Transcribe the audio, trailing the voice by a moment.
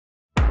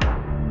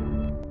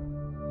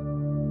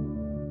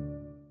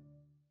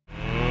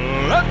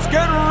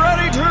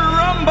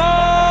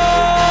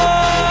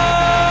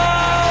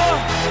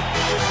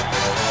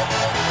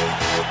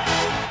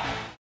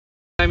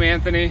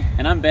Anthony.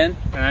 And I'm Ben.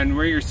 And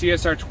we're your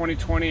CSR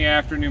 2020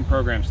 afternoon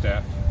program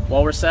staff.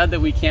 While we're sad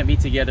that we can't be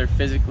together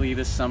physically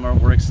this summer,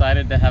 we're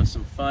excited to have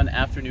some fun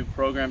afternoon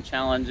program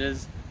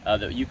challenges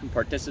that you can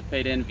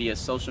participate in via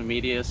social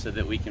media so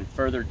that we can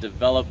further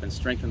develop and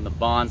strengthen the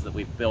bonds that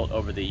we've built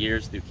over the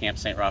years through Camp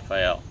St.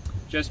 Raphael.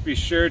 Just be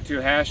sure to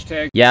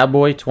hashtag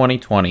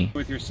YeahBoy2020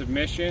 with your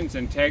submissions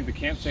and tag the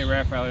Camp St.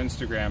 Raphael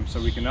Instagram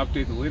so we can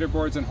update the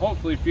leaderboards and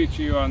hopefully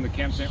feature you on the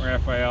Camp St.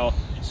 Raphael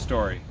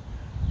story.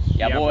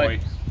 Yeah, boy.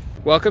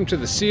 Welcome to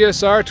the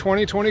CSR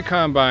 2020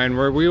 Combine,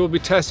 where we will be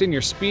testing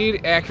your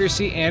speed,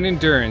 accuracy, and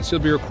endurance.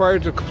 You'll be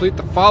required to complete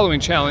the following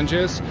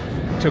challenges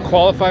to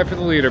qualify for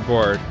the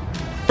leaderboard.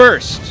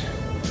 First,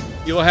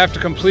 you will have to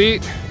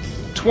complete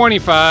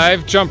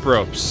 25 jump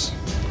ropes.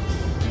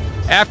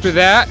 After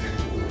that,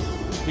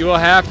 you will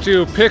have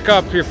to pick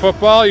up your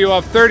football. You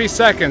will have 30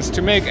 seconds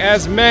to make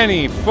as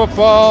many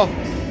football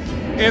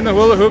in the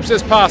hula hoops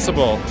as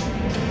possible.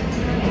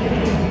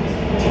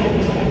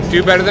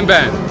 Do better than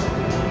Ben.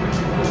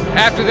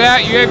 After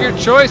that, you have your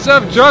choice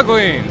of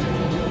juggling.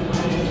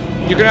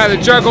 You can either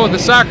juggle with a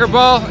soccer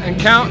ball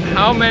and count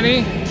how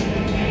many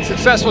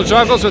successful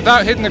juggles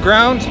without hitting the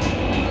ground,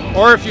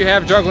 or if you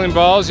have juggling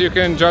balls, you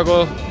can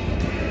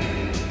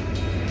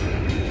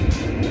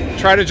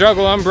try to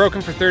juggle unbroken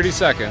for 30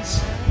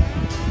 seconds.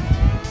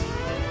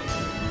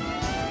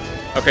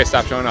 Okay,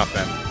 stop showing off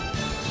then.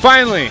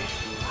 Finally,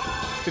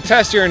 to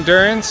test your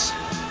endurance,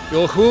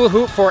 you'll hula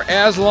hoop for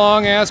as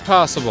long as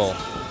possible.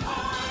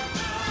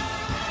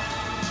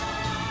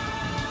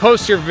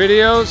 Post your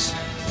videos,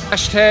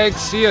 hashtag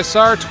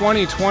CSR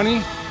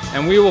 2020,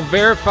 and we will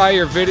verify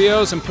your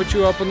videos and put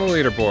you up on the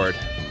leaderboard.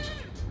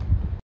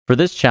 For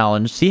this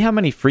challenge, see how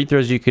many free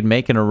throws you can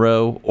make in a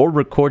row or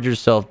record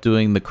yourself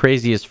doing the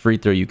craziest free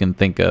throw you can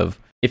think of.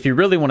 If you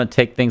really want to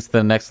take things to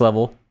the next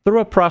level,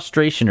 throw a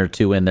prostration or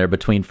two in there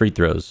between free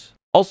throws.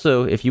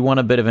 Also, if you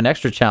want a bit of an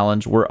extra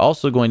challenge, we're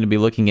also going to be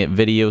looking at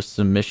video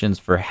submissions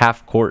for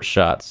half-court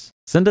shots.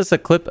 Send us a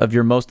clip of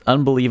your most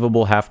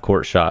unbelievable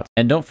half-court shots.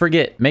 And don't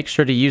forget, make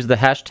sure to use the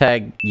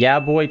hashtag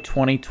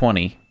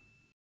YeahBoy2020.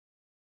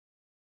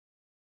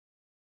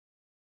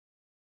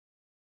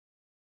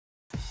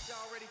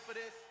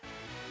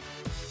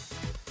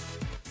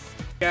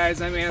 Guys,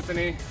 I'm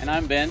Anthony. And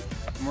I'm Ben.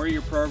 And we're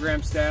your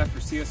program staff for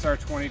CSR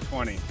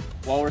 2020.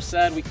 While we're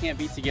sad we can't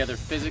be together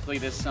physically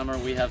this summer,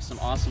 we have some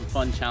awesome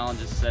fun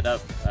challenges set up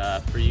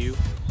for you.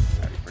 I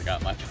already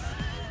forgot my...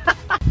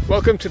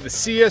 Welcome to the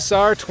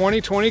CSR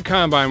 2020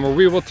 Combine, where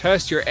we will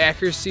test your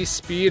accuracy,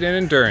 speed, and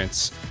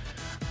endurance.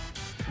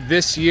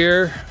 This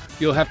year,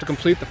 you'll have to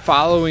complete the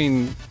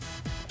following...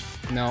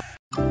 No.